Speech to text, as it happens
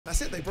That's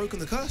it. They've broken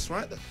the curse,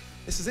 right?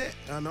 This is it.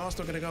 Arsenal are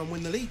going to go and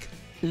win the league.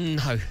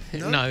 No.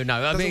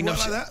 I mean, work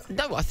like that?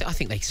 No, I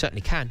think they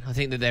certainly can. I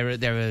think that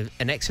they're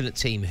an excellent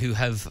team who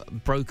have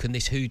broken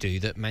this hoodoo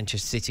that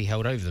Manchester City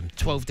held over them.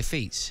 12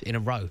 defeats in a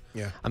row.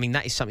 Yeah. I mean,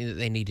 that is something that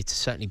they needed to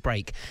certainly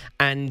break.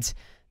 And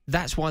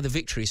that's why the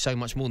victory is so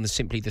much more than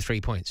simply the 3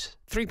 points.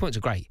 3 points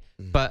are great,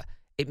 but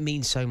it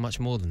means so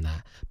much more than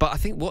that. But I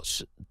think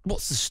what's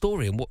the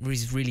story and what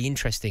is really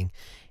interesting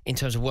in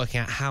terms of working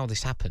out how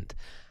this happened.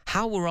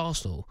 How were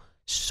Arsenal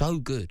so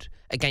good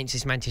against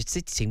this Manchester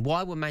City team?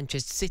 Why were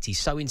Manchester City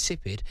so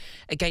insipid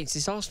against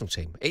this Arsenal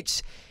team?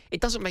 It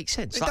doesn't make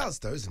sense. It does,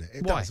 though, isn't it?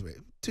 It why? does.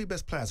 Two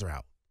best players are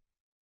out.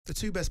 The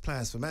two best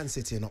players for Man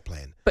City are not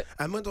playing.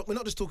 And we're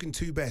not just talking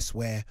two best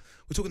where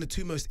we're talking the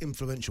two most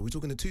influential. We're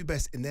talking the two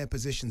best in their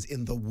positions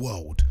in the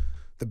world.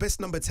 The best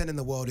number 10 in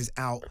the world is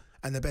out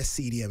and the best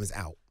CDM is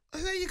out.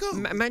 And there you go.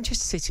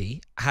 Manchester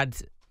City had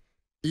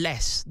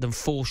less than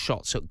 4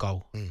 shots at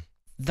goal.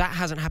 That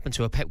hasn't happened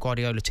to a Pep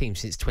Guardiola team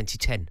since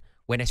 2010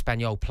 when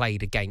Espanyol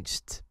played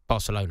against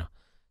Barcelona.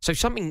 So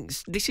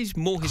this is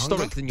more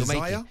historic than you're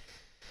making.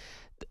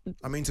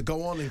 I mean, to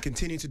go on and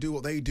continue to do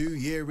what they do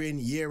year in,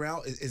 year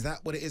out, is that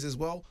what it is as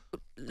well?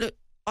 Look,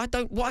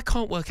 what I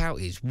can't work out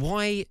is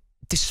why,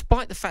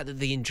 despite the fact that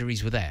the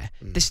injuries were there,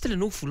 there's still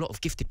an awful lot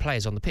of gifted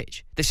players on the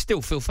pitch. There's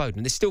still Phil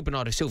Foden, there's still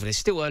Bernardo Silva, there's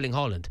still Erling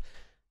Haaland,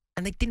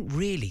 and they didn't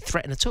really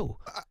threaten at all.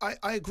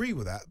 I agree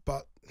with that,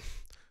 but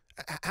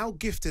how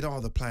gifted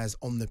are the players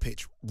on the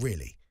pitch,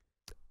 really?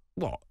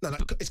 What? No,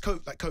 it's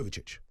like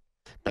Kovacic.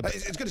 No,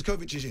 as good as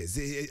Kovacic is,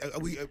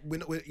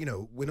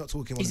 we're not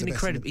talking one of the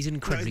best. He's an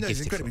incredibly gifted.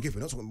 He's incredibly gifted.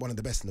 We're not talking one of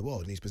the best in the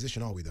world in his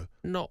position, are we? Though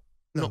not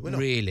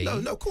really. No,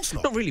 of course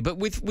not. Not really. But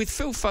with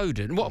Phil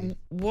Foden,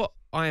 what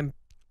I am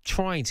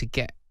trying to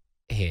get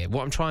here,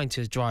 what I'm trying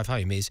to drive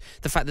home is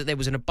the fact that there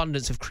was an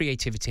abundance of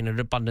creativity and an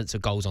abundance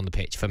of goals on the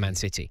pitch for Man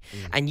City,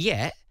 and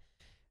yet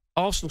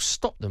Arsenal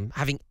stopped them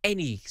having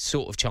any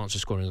sort of chance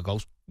of scoring a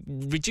goal,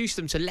 reduced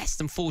them to less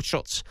than 4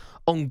 shots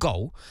on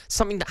goal,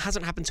 something that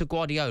hasn't happened to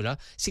Guardiola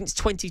since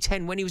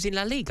 2010 when he was in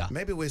La Liga.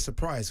 Maybe we're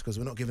surprised because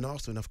we're not giving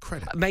Arsenal enough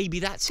credit. Maybe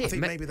that's it. I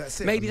think maybe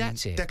that's it.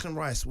 That's it. Declan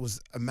Rice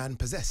was a man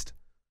possessed.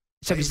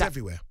 So he was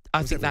everywhere.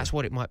 I think that's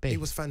what it might be. He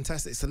was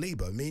fantastic.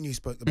 Saliba, me and you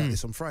spoke about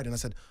this on Friday, and I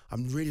said,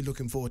 I'm really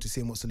looking forward to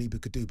seeing what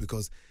Saliba could do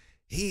because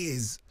he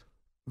is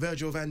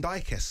Virgil van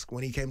Dijk-esque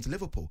when he came to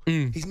Liverpool.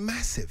 He's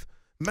massive.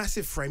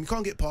 Massive frame. You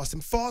can't get past him.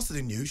 Faster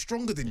than you,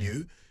 stronger than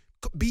you,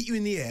 beat you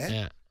in the air.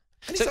 Yeah.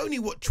 And he's only,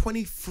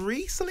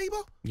 23,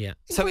 Saliba? Yeah.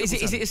 So is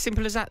it as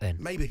simple as that then?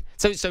 Maybe.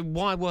 So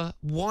why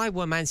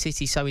were Man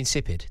City so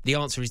insipid? The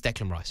answer is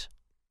Declan Rice.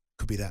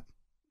 Could be that.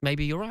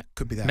 Maybe you're right.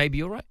 Could be that. Maybe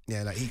you're right.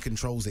 Yeah, like he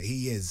controls it.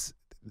 He's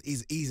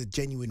a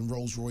genuine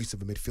Rolls Royce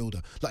of a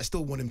midfielder. Like I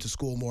still want him to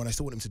score more and I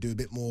still want him to do a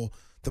bit more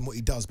than what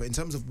he does. But in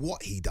terms of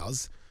what he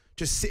does,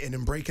 just sitting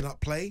and breaking up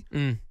play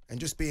and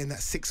just being that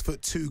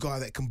 6'2" guy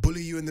that can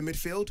bully you in the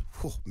midfield,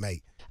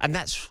 mate. And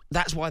that's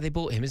why they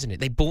bought him, isn't it?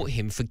 They bought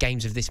him for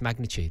games of this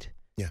magnitude.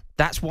 Yeah.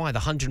 That's why the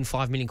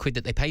 105 million quid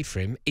that they paid for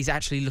him is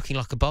actually looking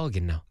like a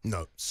bargain now.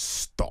 No,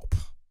 stop.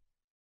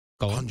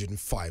 Go on.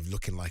 105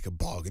 looking like a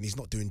bargain. He's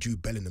not doing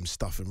Jude Bellingham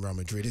stuff in Real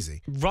Madrid, is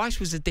he? Rice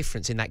was the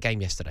difference in that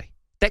game yesterday.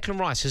 Declan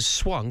Rice has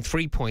swung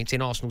 3 points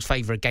in Arsenal's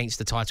favour against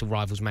the title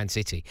rivals Man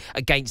City,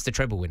 against the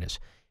treble winners.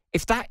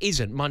 If that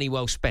isn't money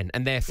well spent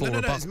and therefore... No,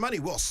 it's money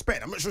well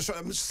spent. I'm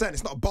just saying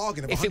it's not a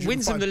bargain. If it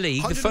wins them the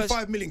league...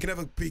 105 million can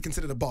never be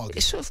considered a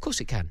bargain. Of course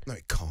it can. No,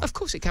 it can't. Of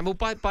course it can. Well,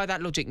 by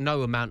that logic,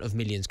 no amount of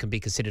millions can be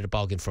considered a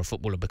bargain for a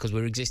footballer because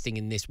we're existing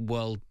in this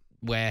world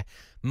where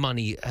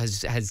money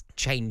has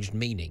changed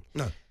meaning.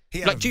 No.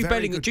 Like Jude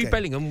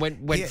Bellingham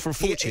went for a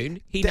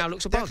fortune. He now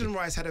looks a bargain. Declan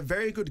Rice had a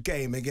very good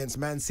game against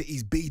Man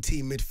City's B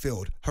team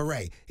midfield.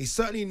 Hooray. He's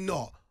certainly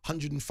not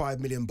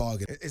 105 million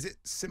bargain. Is it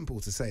simple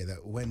to say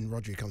that when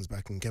Rory comes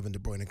back and Kevin De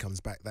Bruyne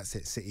comes back, that's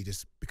it, City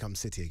just becomes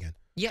City again?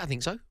 Yeah, I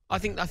think so. I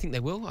think they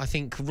will. I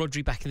think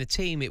Rodri back in the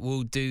team, it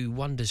will do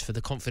wonders for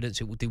the confidence,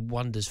 it will do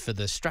wonders for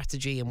the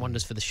strategy and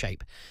wonders for the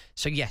shape.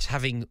 So yes,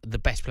 having the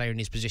best player in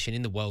his position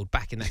in the world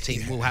back in that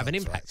team will have an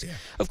impact. Right, yeah.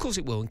 Of course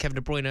it will, and Kevin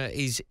De Bruyne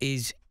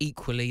is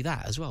equally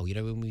that as well. You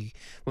know, when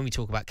we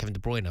talk about Kevin De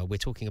Bruyne, we're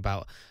talking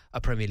about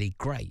a Premier League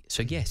great.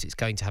 So yes, it's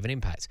going to have an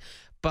impact.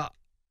 But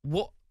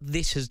what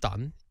this has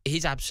done,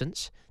 his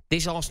absence,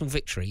 this Arsenal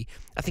victory,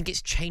 I think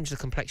it's changed the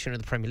complexion of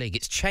the Premier League.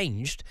 It's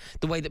changed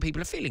the way that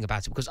people are feeling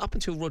about it because up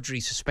until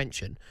Rodri's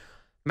suspension,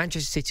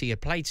 Manchester City had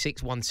played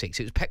 6, won 6.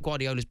 It was Pep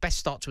Guardiola's best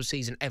start to a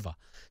season ever.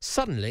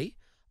 Suddenly,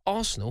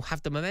 Arsenal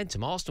have the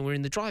momentum. Arsenal were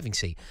in the driving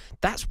seat.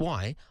 That's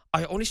why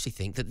I honestly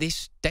think that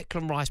this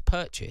Declan Rice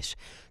purchase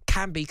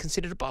can be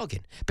considered a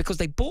bargain because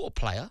they bought a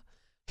player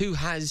who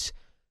has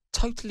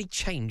totally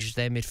changed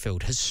their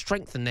midfield, has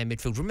strengthened their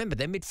midfield. Remember,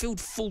 their midfield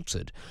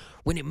faltered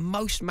when it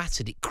most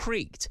mattered. It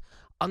creaked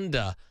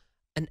under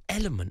an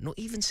element, not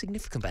even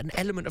significant, but an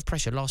element of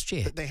pressure last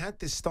year. But they had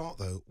this start,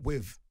 though,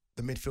 with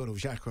the midfield of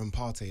Xhaka and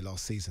Partey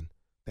last season.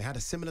 They had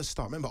a similar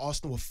start. Remember,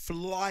 Arsenal were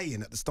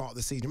flying at the start of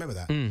the season. Remember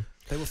that?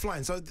 They were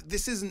flying. So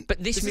this isn't...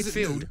 But this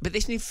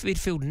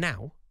midfield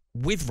now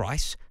with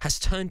Rice has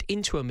turned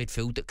into a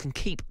midfield that can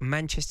keep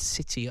Manchester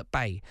City at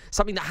bay.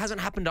 Something that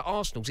hasn't happened at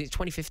Arsenal since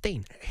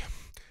 2015.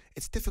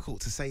 It's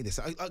difficult to say this.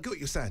 I get what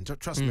you're saying.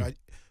 Trust me.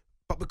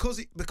 But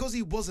because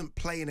he wasn't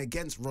playing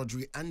against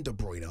Rodri and De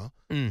Bruyne,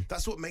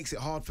 that's what makes it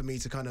hard for me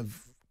to kind of,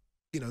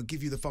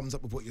 give you the thumbs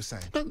up with what you're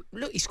saying. No,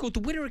 look, he scored the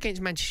winner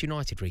against Manchester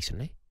United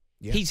recently.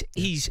 Yeah,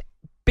 he's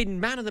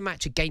been man of the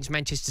match against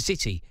Manchester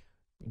City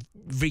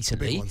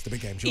recently. The big ones, the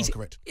big games. You are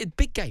correct.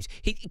 Big games.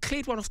 He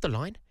cleared one off the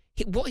line.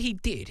 What he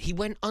did, he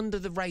went under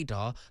the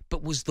radar,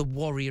 but was the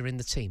warrior in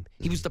the team.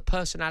 He was the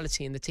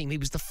personality in the team. He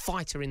was the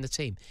fighter in the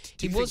team.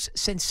 He was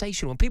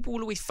sensational. And people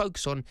will always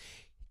focus on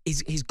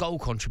his goal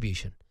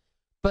contribution.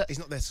 But he's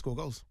not there to score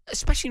goals.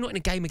 Especially not in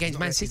a game against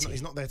Man City.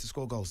 He's not there to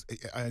score goals.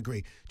 I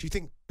agree. Do you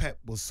think Pep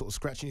was sort of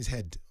scratching his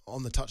head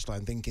on the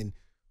touchline thinking,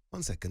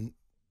 1 second,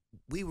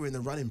 we were in the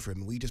running for him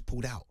and we just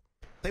pulled out?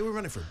 They were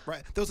running for him,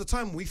 right? There was a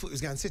time when we thought he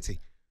was going City.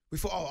 We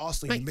thought,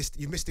 Arsenal,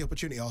 you missed the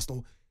opportunity,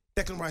 Arsenal.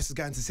 Declan Rice is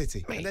going to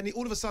City. And then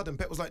all of a sudden,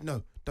 Pep was like,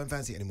 no, don't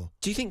fancy it anymore.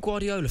 Do you think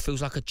Guardiola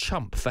feels like a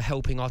chump for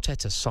helping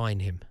Arteta sign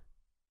him?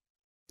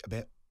 A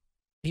bit.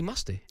 He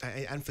must do.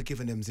 And for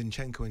giving him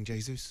Zinchenko and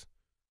Jesus.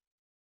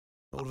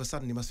 All of a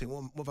sudden, he must think,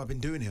 what have I been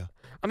doing here?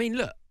 I mean,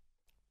 look,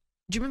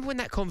 do you remember when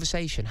that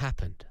conversation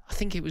happened? I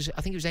think it was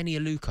Eni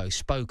Aluko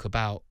spoke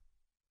about...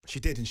 She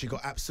did, and she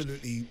got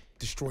absolutely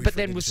destroyed. But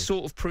then was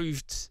sort of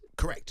proved...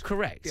 Correct.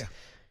 Yeah.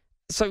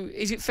 So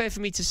is it fair for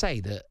me to say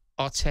that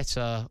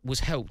Arteta was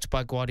helped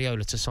by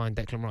Guardiola to sign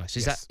Declan Rice?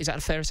 Is that a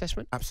fair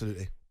assessment?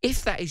 Absolutely.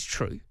 If that is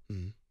true...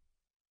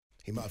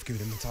 He might have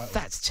given him the title.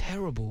 That's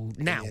terrible.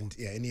 Now...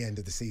 In the end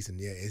of the season,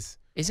 it is.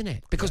 Isn't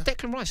it? Because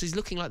Declan Rice is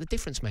looking like the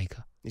difference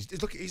maker. He's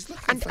looking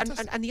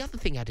fantastic. And the other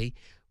thing, Addy,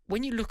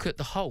 when you look at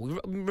the whole,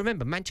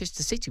 remember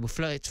Manchester City were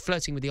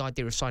flirting with the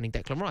idea of signing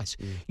Declan Rice.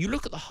 You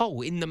look at the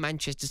whole in the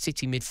Manchester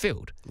City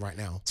midfield right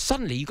now.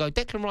 Suddenly you go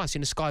Declan Rice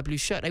in a sky blue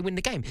shirt, they win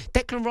the game.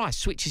 Declan Rice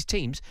switches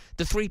teams.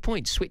 The 3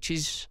 points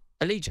switches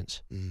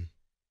allegiance.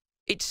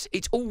 It's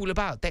all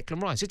about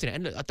Declan Rice, isn't it?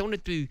 And look, I don't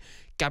want to do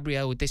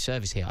Gabriel a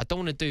disservice here. I don't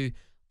want to do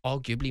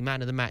arguably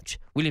man of the match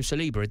William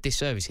Saliba a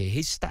disservice here.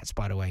 His stats,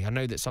 by the way, I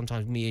know that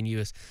sometimes me and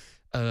you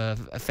are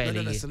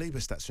fairly... No,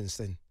 Saliba's stats are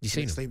insane. You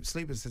seen him?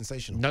 Saliba's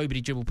sensational.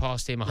 Nobody dribbled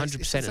past him.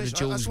 100% of the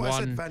duels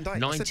won.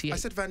 98. I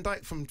said Van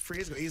Dijk from 3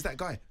 years ago. He's that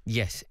guy.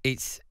 Yes,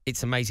 it's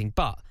amazing.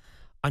 But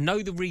I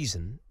know the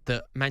reason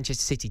that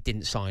Manchester City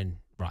didn't sign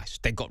Rice.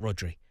 They got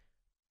Rodri.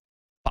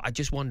 But I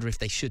just wonder if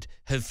they should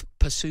have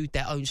pursued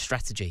their own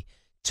strategy.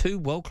 2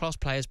 world-class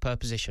players per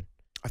position.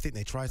 I think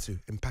they tried to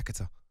in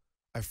Paquetá.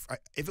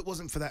 If it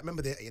wasn't for that,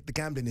 remember the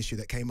gambling issue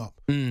that came up,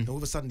 and all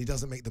of a sudden he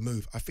doesn't make the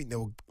move. I think they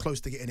were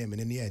close to getting him,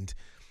 and in the end,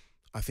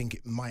 I think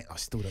it might. I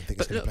still don't think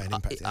it's going to play an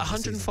impact.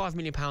 £105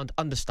 million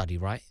understudy,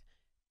 right,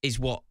 is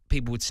what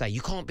people would say. You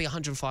can't be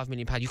 £105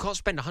 million. You can't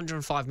spend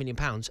 £105 million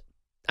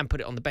and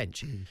put it on the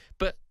bench.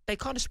 But they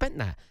kind of spent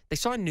that. They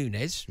signed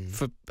Núñez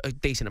for a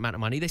decent amount of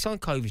money. They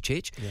signed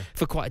Kovacic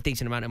for quite a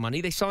decent amount of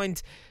money. They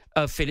signed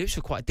Phillips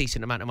for quite a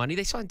decent amount of money.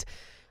 They signed...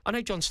 I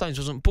know John Stones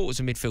wasn't bought as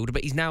a midfielder,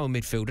 but he's now a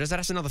midfielder. So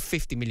that's another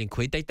 50 million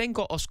quid. They then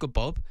got Oscar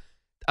Bob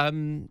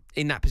in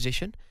that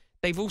position.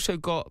 They've also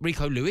got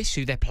Rico Lewis,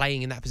 who they're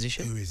playing in that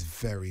position. Who is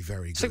very,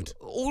 very good. So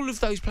all of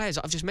those players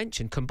that I've just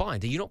mentioned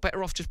combined, are you not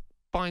better off just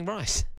buying Rice?